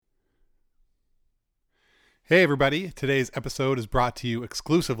Hey everybody, today's episode is brought to you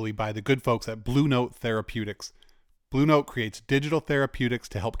exclusively by the good folks at Blue Note Therapeutics. Blue Note creates digital therapeutics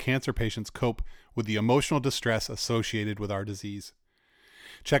to help cancer patients cope with the emotional distress associated with our disease.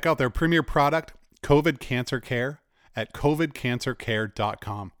 Check out their premier product, COVID Cancer Care, at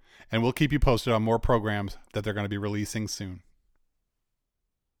covidcancercare.com, and we'll keep you posted on more programs that they're going to be releasing soon.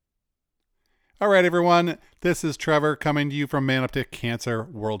 All right, everyone, this is Trevor coming to you from Man Up to Cancer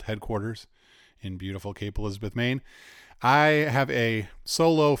World Headquarters in beautiful Cape Elizabeth, Maine. I have a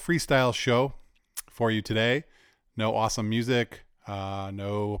solo freestyle show for you today. No awesome music,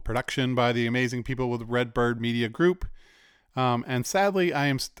 no production by the amazing people with Redbird Media Group. And sadly, I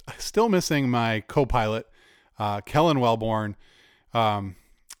am still missing my co-pilot, Kellen Wellborn,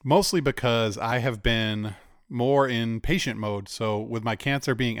 mostly because I have been more in patient mode. So with my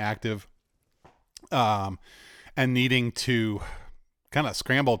cancer being active and needing to kind of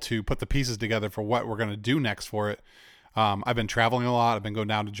scramble to put the pieces together for what we're going to do next for it. I've been traveling a lot. I've been going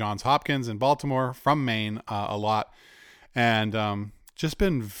down to Johns Hopkins in Baltimore from Maine a lot, and just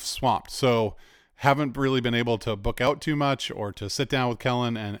been swamped. So haven't really been able to book out too much or to sit down with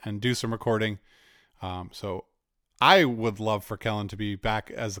Kellen and do some recording. So I would love for Kellen to be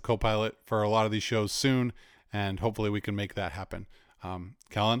back as the co-pilot for a lot of these shows soon, and hopefully we can make that happen.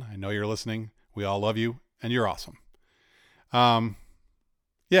 Kellen, I know you're listening. We all love you, and you're awesome.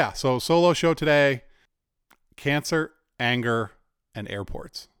 Yeah, so solo show today, cancer, anger, and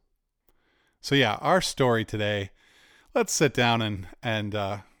airports. So yeah, our story today, let's sit down and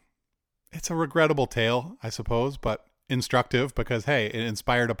it's a regrettable tale, I suppose, but instructive because, hey, it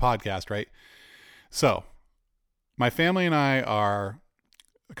inspired a podcast, right? So my family and I are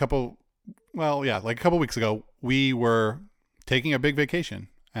a couple weeks ago, we were taking a big vacation,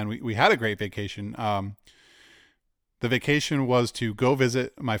 and we had a great vacation. The vacation was to go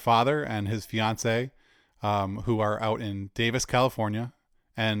visit my father and his fiance, who are out in Davis, California.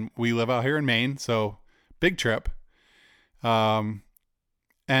 And we live out here in Maine, so big trip. And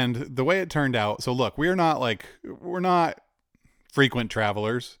the way it turned out, so look, we're not frequent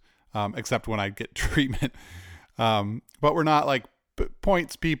travelers, except when I get treatment. But we're not like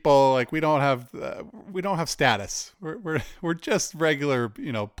points people. Like we don't have status. We're just regular,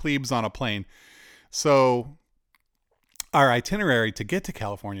 plebes on a plane. So our itinerary to get to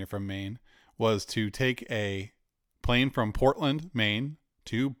California from Maine was to take a plane from Portland, Maine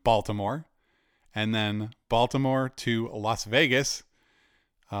to Baltimore, and then Baltimore to Las Vegas.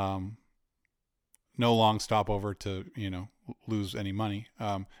 No long stopover to, lose any money.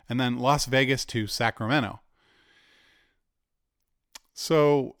 And then Las Vegas to Sacramento.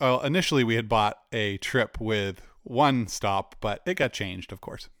 So initially we had bought a trip with one stop, but it got changed, of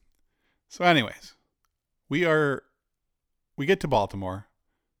course. So anyways, we get to Baltimore.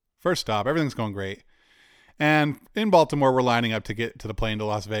 First stop, everything's going great. And in Baltimore, we're lining up to get to the plane to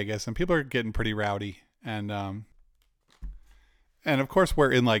Las Vegas, and people are getting pretty rowdy. And of course,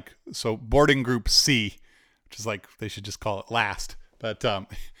 we're in boarding group C, which is they should just call it last. But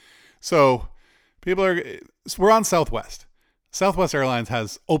so we're on Southwest. Southwest Airlines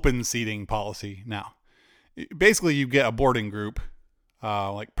has open seating policy now. Basically, you get a boarding group,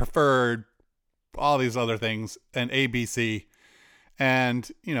 preferred, all these other things, and ABC. And,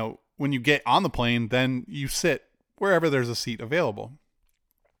 when you get on the plane, then you sit wherever there's a seat available.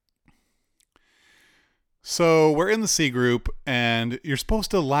 So we're in the C group, and you're supposed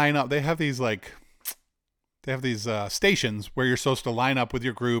to line up. They have these stations where you're supposed to line up with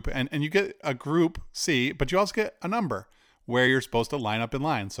your group, and you get a group C, but you also get a number where you're supposed to line up in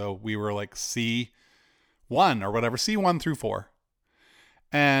line. So we were C1 or whatever, C1 through 4.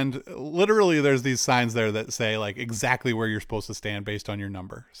 And literally there's these signs there that say exactly where you're supposed to stand based on your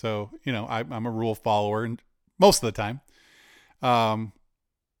number. So, I'm a rule follower most of the time.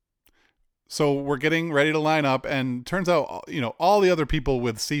 So we're getting ready to line up, and turns out, all the other people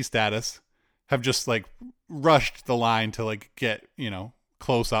with C status have just rushed the line to get,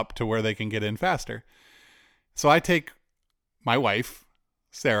 close up to where they can get in faster. So I take my wife,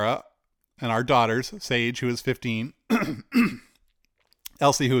 Sarah, and our daughters, Sage, who is 15,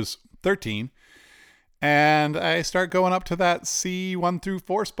 Elsie, who's 13, and I start going up to that C1 through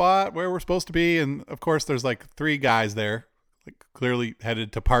 4 spot where we're supposed to be. And of course, there's 3 guys there, clearly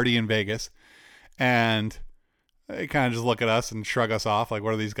headed to party in Vegas. And they kind of just look at us and shrug us off. What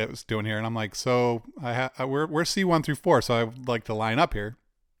are these guys doing here? And I'm like, so we're C1 through 4, so I would like to line up here.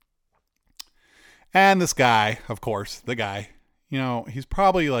 And this guy, of course, he's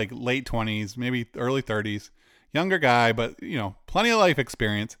probably late 20s, maybe early 30s. Younger guy, but, plenty of life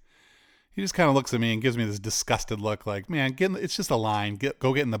experience. He just kind of looks at me and gives me this disgusted look man, it's just a line.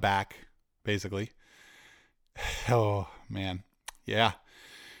 Go get in the back, basically. Oh, man. Yeah.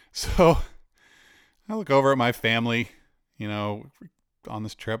 So I look over at my family, on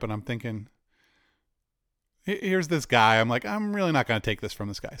this trip, and I'm thinking, here's this guy. I'm like, I'm really not going to take this from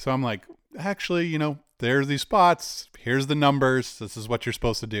this guy. So I'm like, actually, there's these spots. Here's the numbers. This is what you're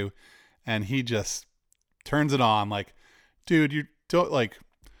supposed to do. And he just turns it on like, dude, you don't like,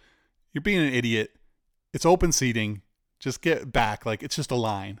 you're being an idiot. It's open seating. Just get back. Like, it's just a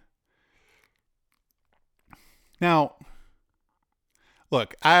line. Now,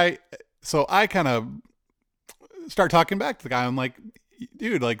 look, I kind of start talking back to the guy. I'm like,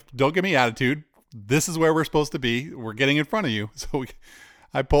 dude, like, don't give me attitude. This is where we're supposed to be. We're getting in front of you. So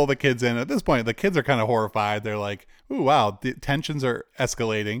I pull the kids in. At this point, the kids are kind of horrified. They're like, ooh, wow, the tensions are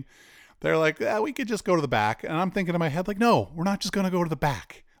escalating. They're like, we could just go to the back. And I'm thinking in my head, like, no, we're not just going to go to the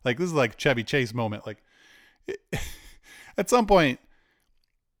back. Like, this is like Chevy Chase moment. Like, at some point,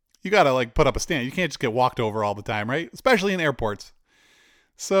 you got to like put up a stand. You can't just get walked over all the time, right? Especially in airports.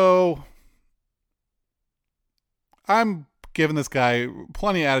 So I'm giving this guy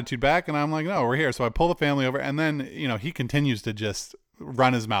plenty of attitude back, and I'm like, no, we're here. So I pull the family over, and then, he continues to just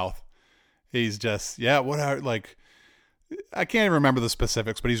run his mouth. He's just, yeah, what are, like, I can't even remember the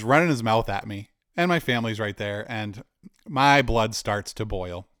specifics, but he's running his mouth at me, and my family's right there, and my blood starts to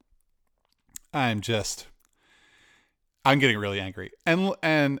boil. I'm getting really angry.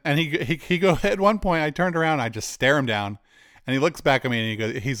 And he go at one point, I turned around, I just stare him down, and he looks back at me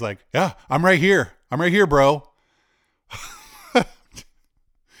and he's like, yeah, I'm right here, bro.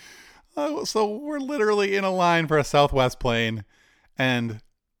 So we're literally in a line for a Southwest plane, and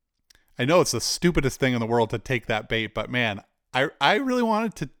I know it's the stupidest thing in the world to take that bait, but man, I really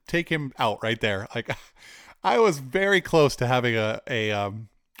wanted to take him out right there. Like, I was very close to having a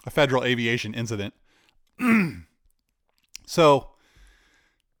federal aviation incident. So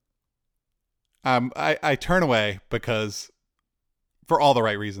I turn away because for all the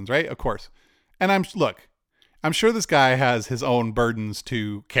right reasons, right? Of course. And I'm sure this guy has his own burdens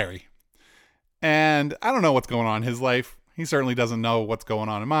to carry. And I don't know what's going on in his life. He certainly doesn't know what's going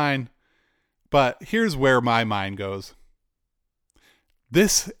on in mine. But here's where my mind goes.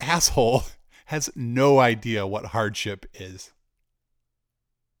 This asshole has no idea what hardship is.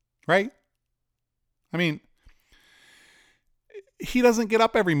 Right? I mean, he doesn't get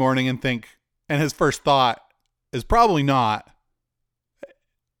up every morning and think, and his first thought is probably not,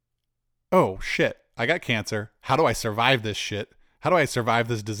 oh shit, I got cancer. How do I survive this shit? How do I survive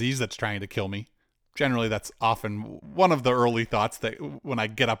this disease that's trying to kill me? Generally, that's often one of the early thoughts that when I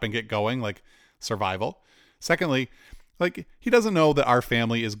get up and get going, like survival. Secondly, like, he doesn't know that our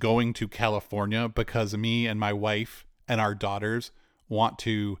family is going to California because me and my wife and our daughters want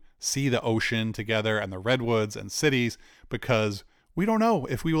to see the ocean together and the redwoods and cities, because we don't know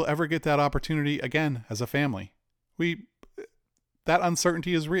if we will ever get that opportunity again as a family. That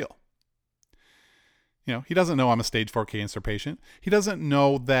uncertainty is real. He doesn't know I'm a stage 4 cancer patient. He doesn't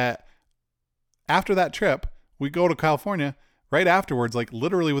know that after that trip, we go to California. Right afterwards, like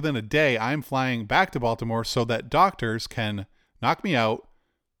literally within a day, I'm flying back to Baltimore so that doctors can knock me out,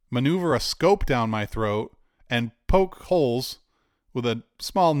 maneuver a scope down my throat, and poke holes with a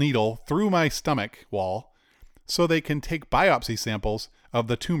small needle through my stomach wall so they can take biopsy samples of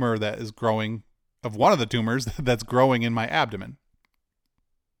the tumor that is growing, of one of the tumors that's growing in my abdomen.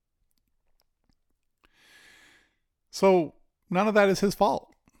 So none of that is his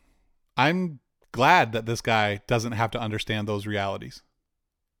fault. I'm glad that this guy doesn't have to understand those realities.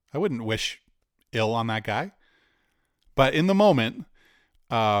 I wouldn't wish ill on that guy. But in the moment,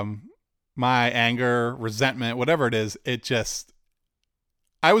 my anger, resentment, whatever it is,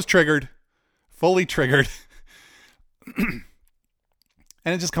 I was triggered, fully triggered. And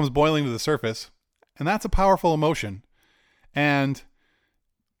it just comes boiling to the surface. And that's a powerful emotion. And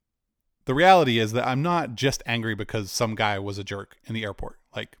the reality is that I'm not just angry because some guy was a jerk in the airport.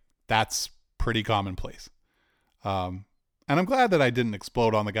 Like, that's pretty commonplace. And I'm glad that I didn't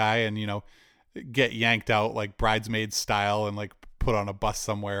explode on the guy and, get yanked out like bridesmaid style and like put on a bus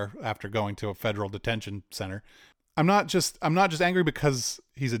somewhere after going to a federal detention center. I'm not just angry because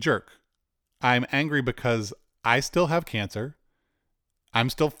he's a jerk. I'm angry because I still have cancer. I'm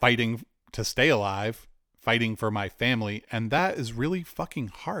still fighting to stay alive, fighting for my family. And that is really fucking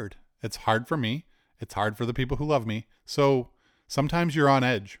hard. It's hard for me. It's hard for the people who love me. So sometimes you're on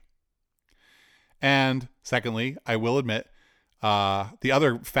edge. And secondly, I will admit, the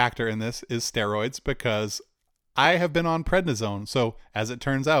other factor in this is steroids, because I have been on prednisone. So as it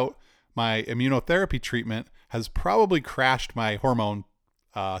turns out, my immunotherapy treatment has probably crashed my hormone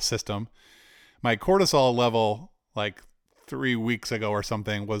system. My cortisol level like 3 weeks ago or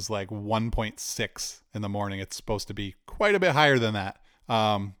something was like 1.6 in the morning. It's supposed to be quite a bit higher than that.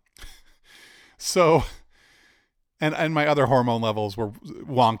 So, and my other hormone levels were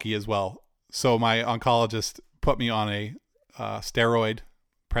wonky as well. So my oncologist put me on a steroid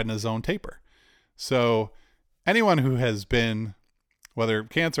prednisone taper. So anyone who has been, whether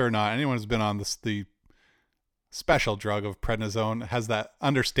cancer or not, anyone who's been on the special drug of prednisone has that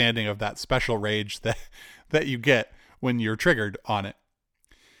understanding of that special rage that you get when you're triggered on it.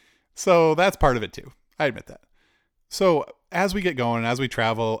 So that's part of it too. I admit that. So as we get going, as we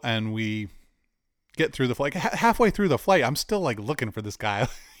travel and we get through the flight, halfway through the flight, I'm still like looking for this guy,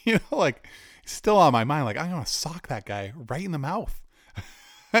 like he's still on my mind. Like, I'm going to sock that guy right in the mouth.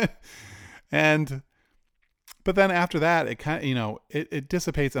 But then after that, it kind of, it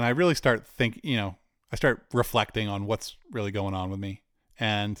dissipates, and I really start thinking, I start reflecting on what's really going on with me.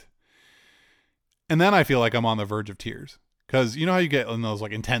 And then I feel like I'm on the verge of tears, because you know how you get in those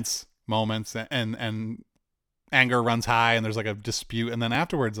like intense moments and anger runs high and there's like a dispute. And then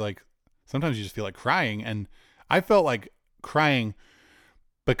afterwards, like sometimes you just feel like crying. And I felt like crying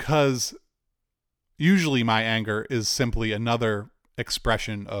because usually my anger is simply another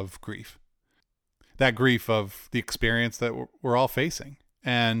expression of grief. That grief of the experience that we're all facing.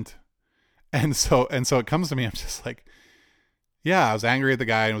 And so it comes to me, I'm just like, yeah, I was angry at the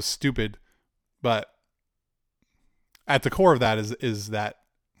guy and it was stupid, but at the core of that is that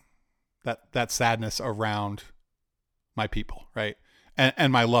sadness around my people, right?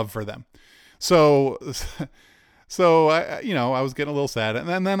 And my love for them. So I was getting a little sad,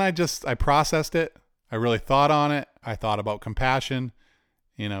 and then I processed it. I really thought on it. I thought about compassion.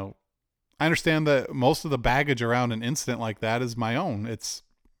 I understand that most of the baggage around an incident like that is my own. It's,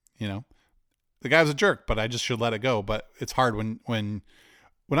 the guy was a jerk, but I just should let it go. But it's hard when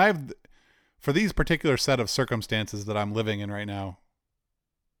I have, for these particular set of circumstances that I'm living in right now,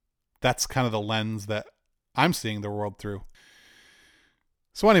 that's kind of the lens that I'm seeing the world through.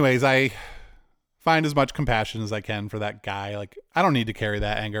 So anyways, I find as much compassion as I can for that guy. Like, I don't need to carry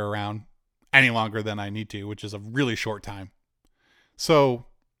that anger around any longer than I need to, which is a really short time. So,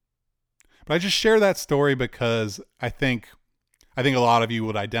 but I just share that story because I think a lot of you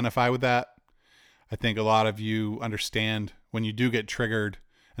would identify with that. I think a lot of you understand when you do get triggered,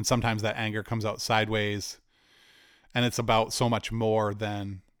 and sometimes that anger comes out sideways, and it's about so much more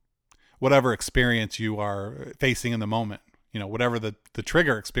than whatever experience you are facing in the moment. Whatever the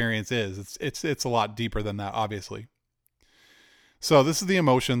trigger experience is, it's a lot deeper than that, obviously. So this is the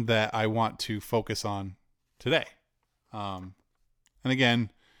emotion that I want to focus on today. And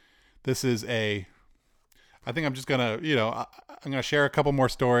again, this is I think I'm just going to, I'm going to share a couple more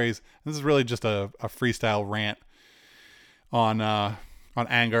stories. This is really just a freestyle rant on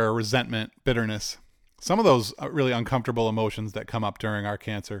anger, resentment, bitterness. Some of those really uncomfortable emotions that come up during our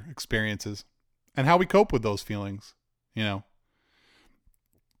cancer experiences and how we cope with those feelings. I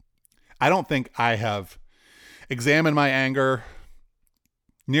don't think I have examined my anger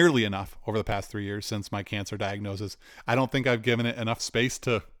nearly enough over the past 3 years since my cancer diagnosis. I don't think I've given it enough space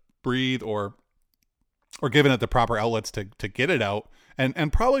to breathe or given it the proper outlets to get it out.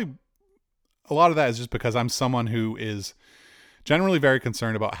 And probably a lot of that is just because I'm someone who is generally very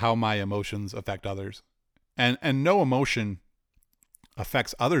concerned about how my emotions affect others. And no emotion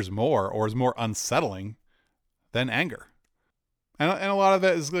affects others more or is more unsettling than anger. And a lot of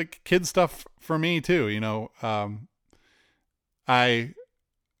that is like kid stuff for me too. I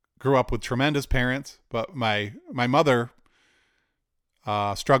grew up with tremendous parents, but my mother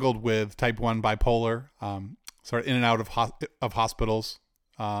struggled with type 1 bipolar, sort of in and out of hospitals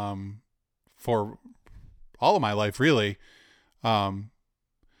for all of my life, really. A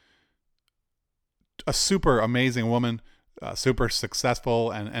super amazing woman, super successful,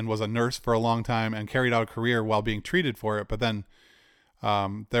 and was a nurse for a long time and carried out a career while being treated for it. But then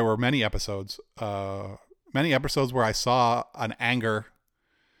there were many episodes where I saw an anger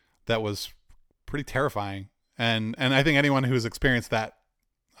that was pretty terrifying. And I think anyone who's experienced that,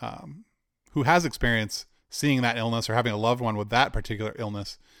 who has experienced seeing that illness or having a loved one with that particular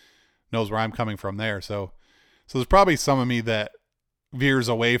illness, knows where I'm coming from there. So there's probably some of me that veers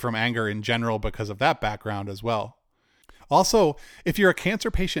away from anger in general because of that background as well. Also, if you're a cancer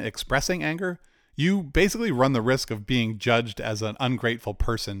patient expressing anger, you basically run the risk of being judged as an ungrateful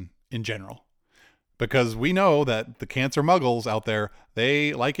person in general. Because we know that the cancer muggles out there,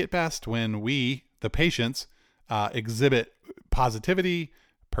 they like it best when we, the patients, exhibit positivity,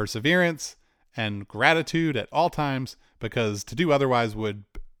 perseverance, and gratitude at all times, because to do otherwise would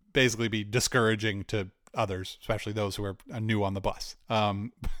basically be discouraging to others, especially those who are new on the bus.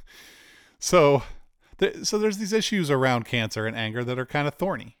 So So there's these issues around cancer and anger that are kind of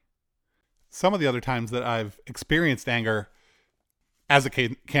thorny. Some of the other times that I've experienced anger as a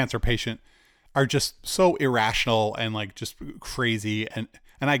cancer patient are just so irrational and like just crazy. And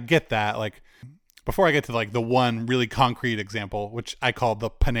I get that. Like, before I get to like the one really concrete example, which I call the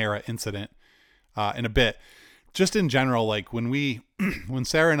Panera incident in a bit, just in general, like when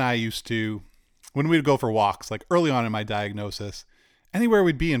Sarah and I when we would go for walks, like early on in my diagnosis, anywhere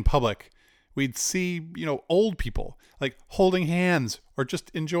we'd be in public, we'd see, old people like holding hands or just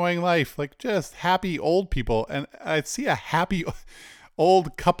enjoying life, like just happy old people. And I'd see a happy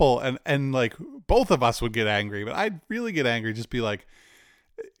old couple and like both of us would get angry, but I'd really get angry, just be like,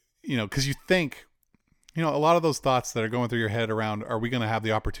 because you think, a lot of those thoughts that are going through your head around, are we going to have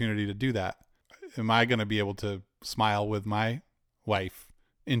the opportunity to do that? Am I going to be able to smile with my wife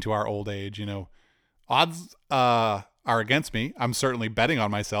into our old age? Odds are against me. I'm certainly betting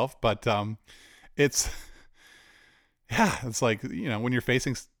on myself, but it's like, when you're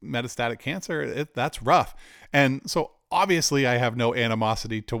facing metastatic cancer, that's rough. And so obviously I have no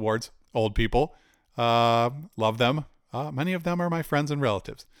animosity towards old people. Love them. Many of them are my friends and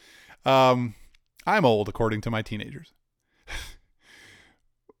relatives. I'm old, according to my teenagers.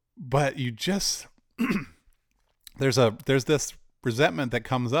 But you just there's this resentment that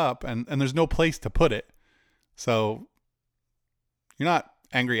comes up, and there's no place to put it. So you're not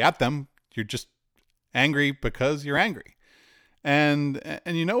angry at them, you're just angry because you're angry. And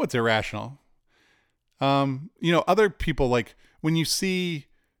it's irrational. Other people, like when you see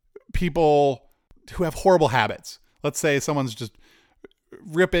people who have horrible habits, let's say someone's just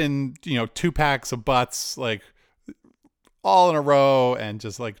ripping, 2 packs of butts, like all in a row, and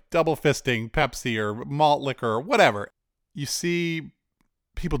just like double fisting Pepsi or malt liquor or whatever. You see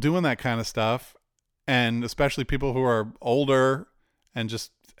people doing that kind of stuff, and especially people who are older and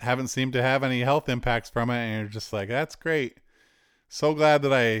just haven't seemed to have any health impacts from it. And you're just like, that's great. So glad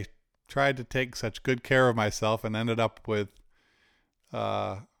that I tried to take such good care of myself and ended up with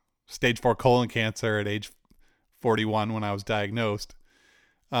stage 4 colon cancer at age 41 when I was diagnosed.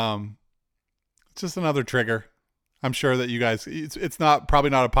 It's just another trigger. I'm sure that you guys, it's probably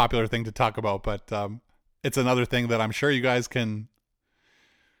not a popular thing to talk about, but it's another thing that I'm sure you guys can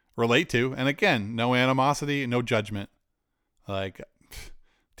relate to. And again, no animosity, no judgment. Like,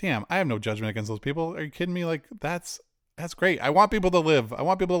 damn, I have no judgment against those people. Are you kidding me? Like, that's great. I want people to live. I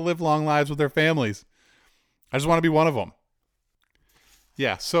want people to live long lives with their families. I just want to be one of them.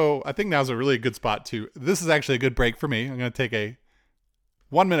 Yeah, so I think now's a really good spot to. This is actually a good break for me. I'm going to take a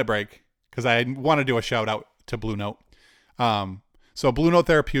 1-minute break because I want to do a shout out to Blue Note. So Blue Note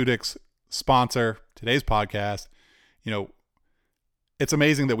Therapeutics sponsor today's podcast. It's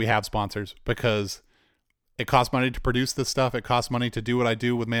amazing that we have sponsors because it costs money to produce this stuff. It costs money to do what I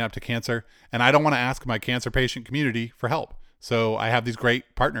do with Man Up to Cancer. And I don't want to ask my cancer patient community for help. So I have these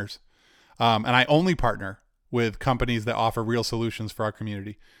great partners. And I only partner with companies that offer real solutions for our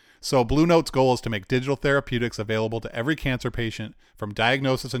community. So Blue Note's goal is to make digital therapeutics available to every cancer patient, from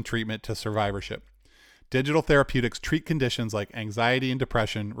diagnosis and treatment to survivorship. Digital therapeutics treat conditions like anxiety and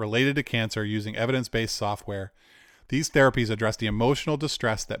depression related to cancer using evidence-based software. These therapies address the emotional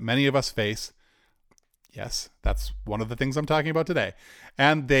distress that many of us face. Yes, that's one of the things I'm talking about today.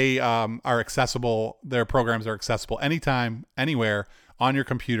 And they are accessible. Their programs are accessible anytime, anywhere, on your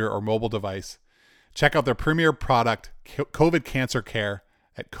computer or mobile device. Check out their premier product, COVID Cancer Care,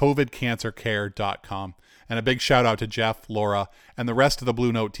 at covidcancercare.com. And a big shout out to Jeff, Laura, and the rest of the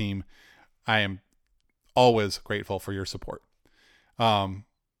Blue Note team. I am always grateful for your support. And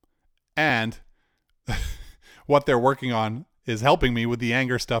what they're working on is helping me with the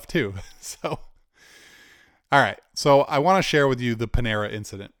anger stuff too. So, all right. So I want to share with you the Panera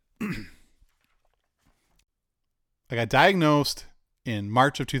incident. I got diagnosed in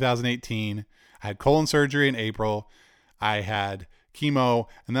March of 2018. I had colon surgery in April. I had chemo,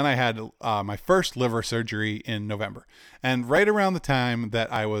 and then I had my first liver surgery in November. And right around the time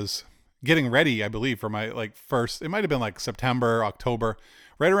that I was getting ready, I believe, for my first, it might have been like September, October,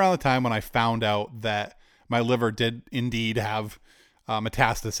 right around the time when I found out that my liver did indeed have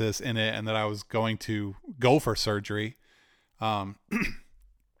metastasis in it and that I was going to go for surgery.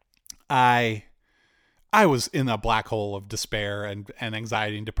 I was in a black hole of despair and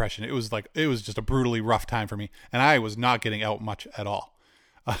anxiety and depression. It was just a brutally rough time for me, and I was not getting out much at all.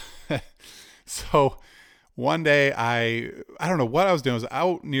 So one day I don't know what I was doing. I was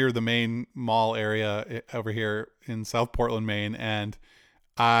out near the main mall area over here in South Portland, Maine, and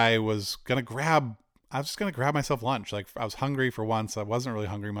I was just gonna grab myself lunch. Like, I was hungry for once. I wasn't really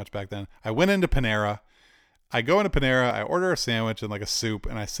hungry much back then. I went into Panera. I go into Panera. I order a sandwich and like a soup,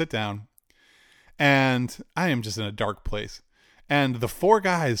 and I sit down. And I am just in a dark place. And the 4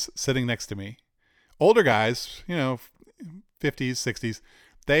 guys sitting next to me, older guys, 50s, 60s,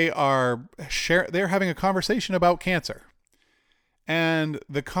 they're having a conversation about cancer. And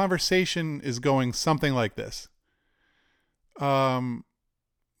the conversation is going something like this.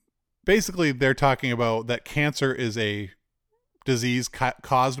 Basically, they're talking about that cancer is a disease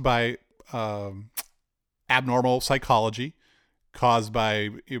caused by abnormal psychology, caused by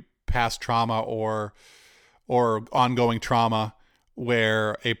past trauma or ongoing trauma,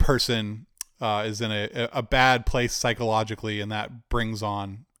 where a person is in a bad place psychologically, and that brings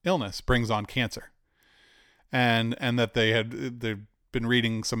on illness, brings on cancer, and that they've been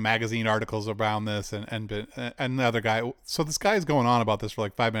reading some magazine articles around this, and the other guy. So this guy is going on about this for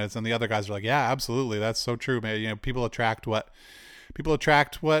like 5 minutes, and the other guys are like, "Yeah, absolutely, that's so true, man. People attract what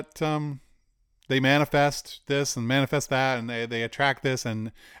they manifest this and manifest that, and they attract this,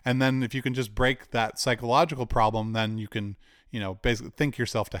 and then if you can just break that psychological problem, then you can basically think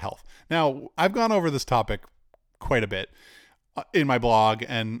yourself to health." Now, I've gone over this topic quite a bit in my blog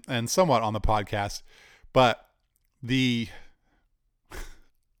and somewhat on the podcast, but the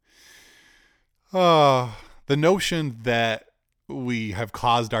notion that we have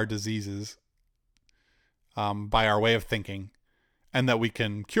caused our diseases by our way of thinking, and that we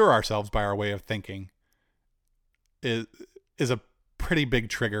can cure ourselves by our way of thinking, is a pretty big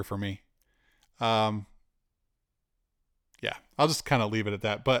trigger for me. Yeah, I'll just kind of leave it at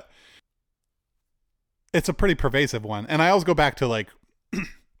that. But it's a pretty pervasive one. And I always go back to like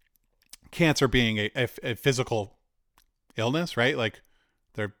cancer being a physical illness, right? Like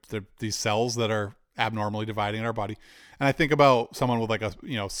they're these cells that are abnormally dividing in our body. And I think about someone with like a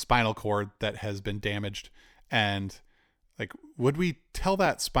spinal cord that has been damaged, and like, would we tell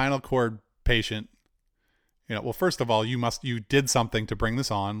that spinal cord patient, well, first of all, you did something to bring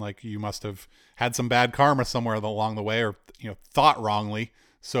this on. Like, you must have had some bad karma somewhere along the way, or, thought wrongly.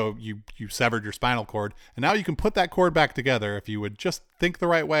 So you severed your spinal cord, and now you can put that cord back together if you would just think the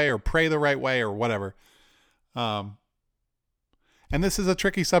right way or pray the right way or whatever. And this is a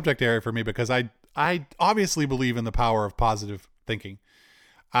tricky subject area for me, because I obviously believe in the power of positive thinking.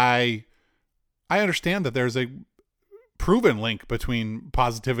 I understand that there's a proven link between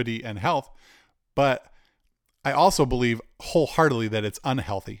positivity and health, but I also believe wholeheartedly that it's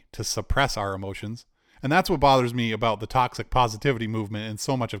unhealthy to suppress our emotions. And that's what bothers me about the toxic positivity movement in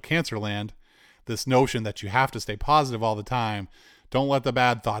so much of cancer land. This notion that you have to stay positive all the time. Don't let the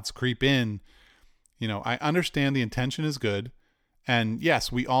bad thoughts creep in. I understand the intention is good. And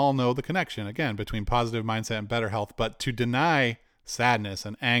yes, we all know the connection, again, between positive mindset and better health. But to deny sadness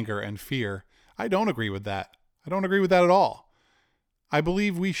and anger and fear, I don't agree with that. I don't agree with that at all. I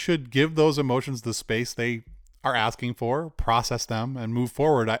believe we should give those emotions the space they are asking for, process them, and move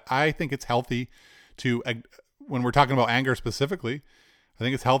forward. I think it's healthy to, when we're talking about anger specifically, I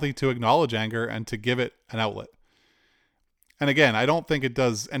think it's healthy to acknowledge anger and to give it an outlet. And again, I don't think it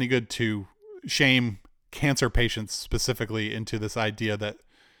does any good to shame cancer patients specifically into this idea that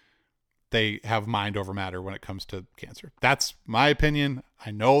they have mind over matter when it comes to cancer. That's my opinion.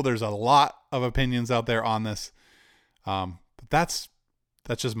 I know there's a lot of opinions out there on this, but that's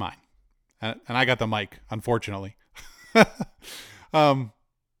just mine. And I got the mic, unfortunately.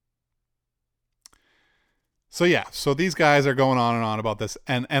 So yeah, so these guys are going on and on about this,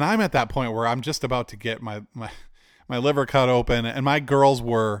 and I'm at that point where I'm just about to get my liver cut open, and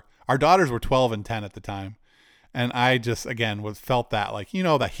our daughters were 12 and 10 at the time. And I just, again, felt that, like,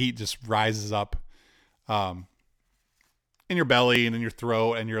 that heat just rises up in your belly and in your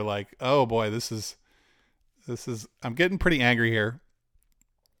throat. And you're like, oh boy, this is, I'm getting pretty angry here.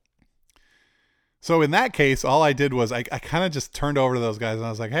 So in that case, all I did was I kind of just turned over to those guys and I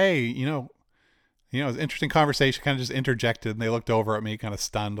was like, hey, it was an interesting conversation, kind of just interjected. And they looked over at me kind of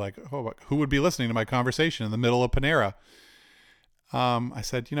stunned, like, oh, who would be listening to my conversation in the middle of Panera? I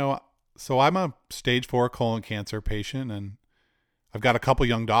said, so I'm a stage 4 colon cancer patient, and I've got a couple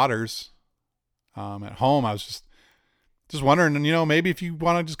young daughters at home. I was just wondering, and maybe if you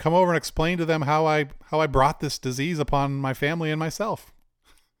want to just come over and explain to them how I brought this disease upon my family and myself.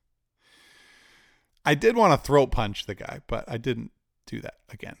 I did want to throat punch the guy, but I didn't do that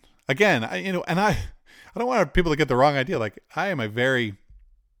again. I don't want people to get the wrong idea. Like, I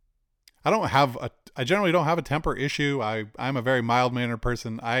generally don't have a temper issue. I'm a very mild-mannered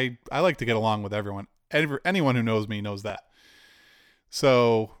person. I like to get along with everyone. Anyone who knows me knows that.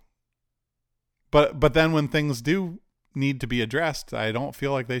 So, but then when things do need to be addressed, I don't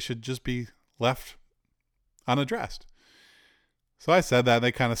feel like they should just be left unaddressed. So I said that.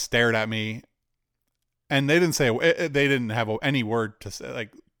 They kind of stared at me, and they didn't have any word to say.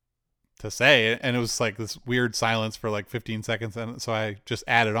 Like, to say. And it was like this weird silence for like 15 seconds. And so I just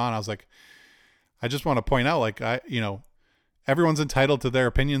added on. I was like, I just want to point out, like, everyone's entitled to their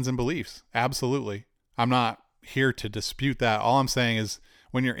opinions and beliefs. Absolutely. I'm not here to dispute that. All I'm saying is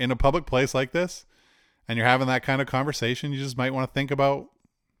when you're in a public place like this and you're having that kind of conversation, you just might want to think about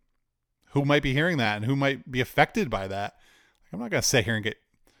who might be hearing that and who might be affected by that. I'm not going to sit here and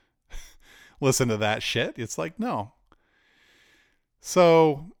listen to that shit. It's like, no.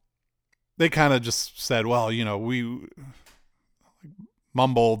 So they kind of just said, well, we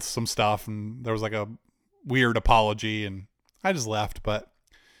mumbled some stuff and there was like a weird apology and I just left. But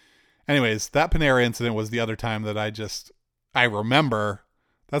anyways, that Panera incident was the other time that I remember.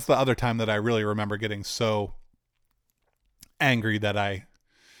 That's the other time that I really remember getting so angry that I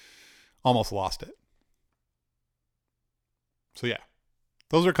almost lost it. So yeah,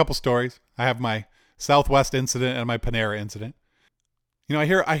 those are a couple stories. I have my Southwest incident and my Panera incident. I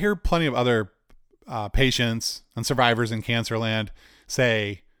hear plenty of other patients and survivors in cancer land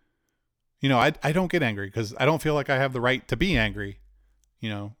say, I don't get angry because I don't feel like I have the right to be angry.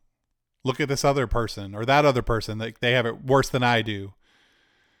 Look at this other person or that other person, that they have it worse than I do.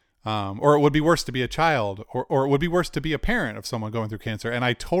 Or it would be worse to be a child, or it would be worse to be a parent of someone going through cancer. And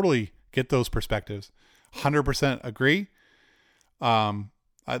I totally get those perspectives. 100% agree.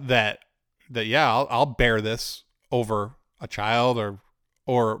 That yeah, I'll bear this over a child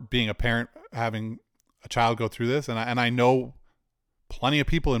or being a parent having a child go through this. And I know plenty of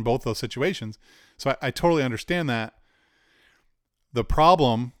people in both those situations. So I totally understand that. The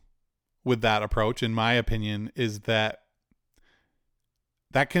problem with that approach, in my opinion, is that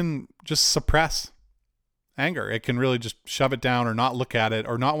can just suppress anger. It can really just shove it down or not look at it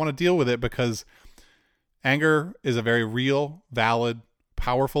or not want to deal with it, because anger is a very real, valid,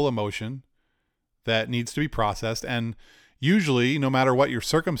 powerful emotion that needs to be processed. And usually, no matter what your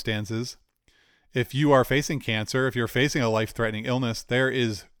circumstances, if you are facing cancer, if you're facing a life-threatening illness, there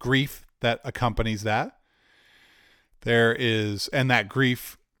is grief that accompanies that. And that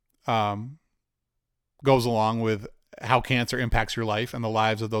grief goes along with how cancer impacts your life and the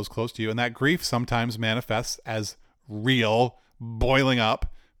lives of those close to you. And that grief sometimes manifests as real, boiling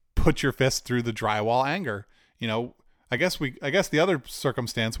up, put your fist through the drywall anger. I guess the other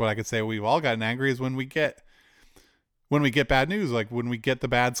circumstance, what I could say we've all gotten angry, is when we get bad news, like when we get the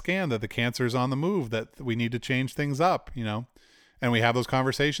bad scan that the cancer is on the move, that we need to change things up, and we have those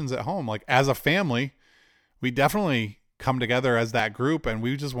conversations at home. Like as a family, we definitely come together as that group and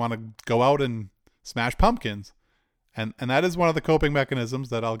we just want to go out and smash pumpkins. And that is one of the coping mechanisms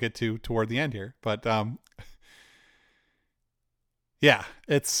that I'll get to toward the end here. But yeah,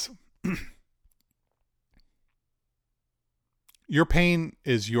 it's your pain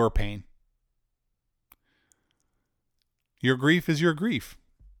is your pain. Your grief is your grief.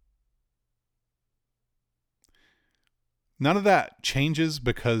 None of that changes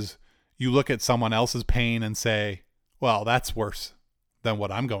because you look at someone else's pain and say, well, that's worse than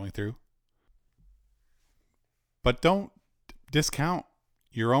what I'm going through. But don't discount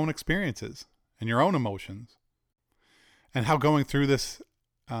your own experiences and your own emotions and how going through this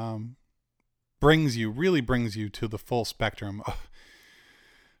really brings you to the full spectrum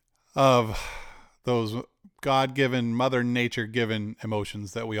of those God-given, Mother Nature-given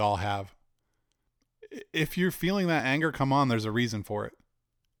emotions that we all have. If you're feeling that anger come on, there's a reason for it.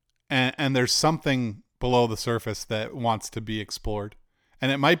 And there's something below the surface that wants to be explored.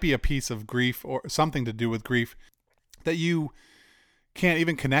 And it might be a piece of grief or something to do with grief that you can't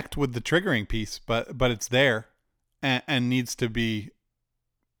even connect with the triggering piece, but it's there and needs to be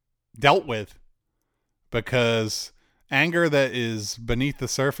dealt with, because anger that is beneath the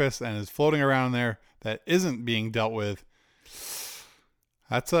surface and is floating around there that isn't being dealt with,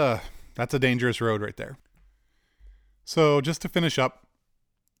 that's a dangerous road right there. So just to finish up,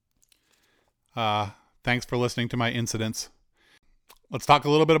 thanks for listening to my incidents. Let's talk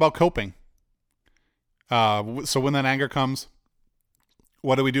a little bit about coping. So when that anger comes,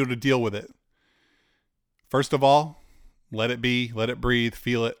 what do we do to deal with it? First of all, let it be, let it breathe,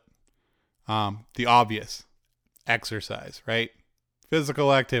 feel it. The obvious, exercise, right?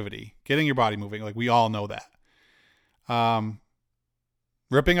 Physical activity, getting your body moving. Like we all know that.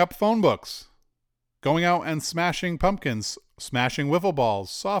 Ripping up phone books, going out and smashing pumpkins, smashing wiffle balls,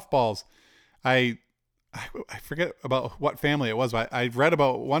 softballs. I forget about what family it was, but I read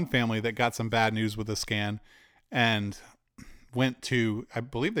about one family that got some bad news with a scan and went to, I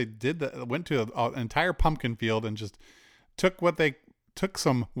believe they did that, went to an entire pumpkin field and just took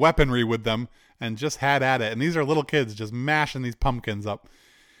some weaponry with them and just had at it. And these are little kids just mashing these pumpkins up.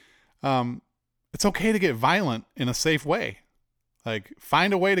 It's okay to get violent in a safe way. Like,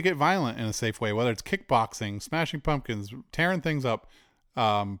 find a way to get violent in a safe way, whether it's kickboxing, smashing pumpkins, tearing things up,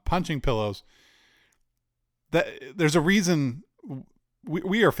 punching pillows. There's a reason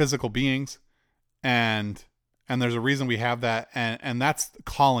we are physical beings, and there's a reason we have that, and that's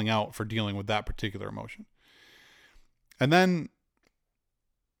calling out for dealing with that particular emotion. And then,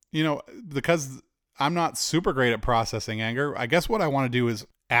 because I'm not super great at processing anger, I guess what I want to do is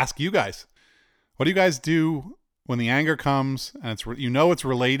ask you guys, what do you guys do when the anger comes and it's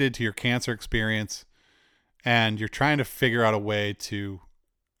related to your cancer experience, and you're trying to figure out a way to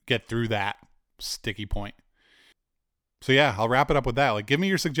get through that sticky point? So yeah, I'll wrap it up with that. Like, give me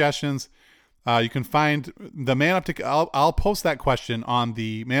your suggestions. You can find the Man Up to, I'll post that question on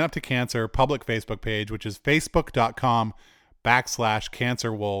the Man Up to Cancer public Facebook page, which is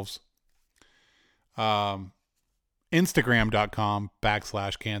facebook.com/cancerwolves,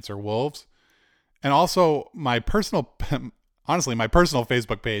 instagram.com/cancerwolves, and also my personal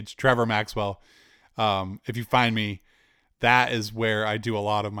Facebook page, Trevor Maxwell. If you find me, that is where I do a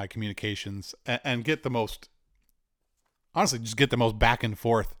lot of my communications and get the most, honestly, just get the most back and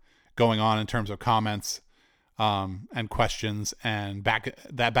forth going on in terms of comments and questions, and back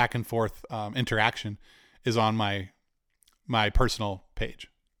and forth interaction is on my personal page.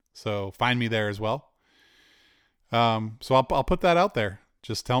 So find me there as well. So I'll put that out there.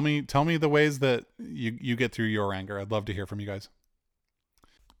 Just tell me the ways that you get through your anger. I'd love to hear from you guys.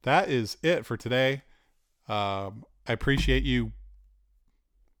 That is it for today. I appreciate you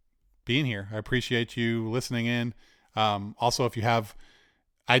being here. I appreciate you listening in. Also, if you have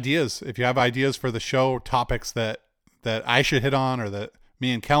ideas for the show, topics that I should hit on, or that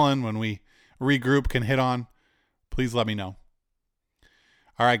me and Kellen, when we regroup, can hit on, please let me know.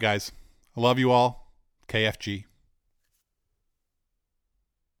 All right, guys. I love you all. KFG.